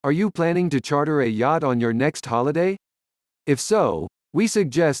Are you planning to charter a yacht on your next holiday? If so, we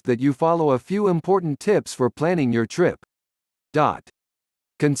suggest that you follow a few important tips for planning your trip.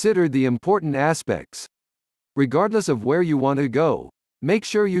 Consider the important aspects. Regardless of where you want to go, make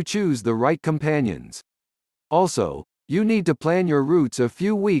sure you choose the right companions. Also, you need to plan your routes a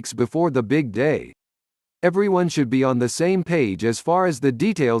few weeks before the big day. Everyone should be on the same page as far as the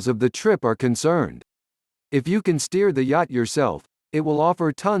details of the trip are concerned. If you can steer the yacht yourself, it will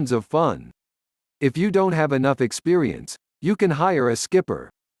offer tons of fun. If you don't have enough experience, you can hire a skipper.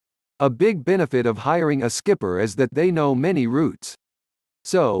 A big benefit of hiring a skipper is that they know many routes.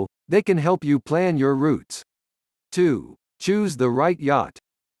 So, they can help you plan your routes. 2. Choose the right yacht.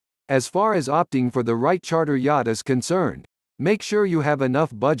 As far as opting for the right charter yacht is concerned, make sure you have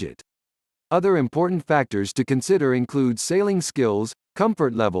enough budget. Other important factors to consider include sailing skills,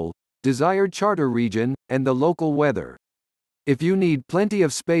 comfort level, desired charter region, and the local weather. If you need plenty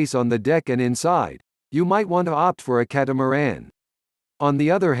of space on the deck and inside, you might want to opt for a catamaran. On the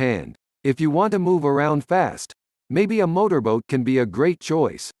other hand, if you want to move around fast, maybe a motorboat can be a great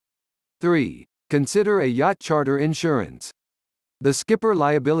choice. 3. Consider a yacht charter insurance. The skipper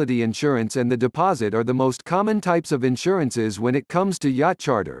liability insurance and the deposit are the most common types of insurances when it comes to yacht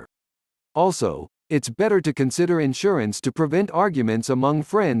charter. Also, it's better to consider insurance to prevent arguments among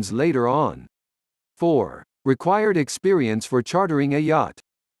friends later on. 4. Required experience for chartering a yacht.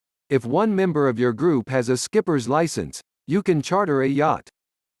 If one member of your group has a skipper's license, you can charter a yacht.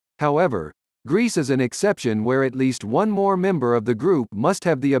 However, Greece is an exception where at least one more member of the group must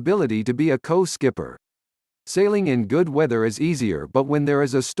have the ability to be a co-skipper. Sailing in good weather is easier, but when there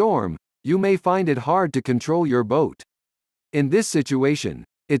is a storm, you may find it hard to control your boat. In this situation,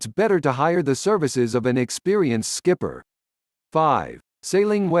 it's better to hire the services of an experienced skipper. 5.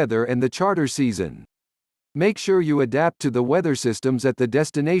 Sailing weather and the charter season. Make sure you adapt to the weather systems at the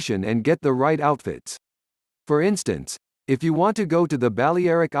destination and get the right outfits. For instance, if you want to go to the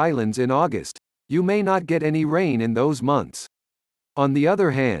Balearic Islands in August, you may not get any rain in those months. On the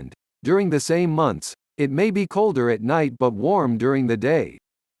other hand, during the same months, it may be colder at night but warm during the day.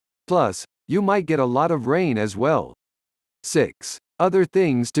 Plus, you might get a lot of rain as well. 6. Other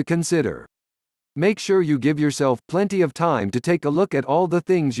things to consider. Make sure you give yourself plenty of time to take a look at all the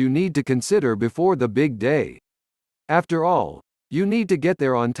things you need to consider before the big day. After all, you need to get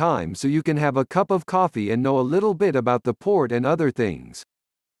there on time so you can have a cup of coffee and know a little bit about the port and other things.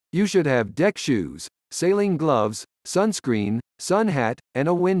 You should have deck shoes, sailing gloves, sunscreen, sun hat, and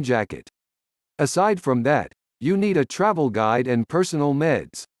a wind jacket. Aside from that, you need a travel guide and personal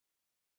meds.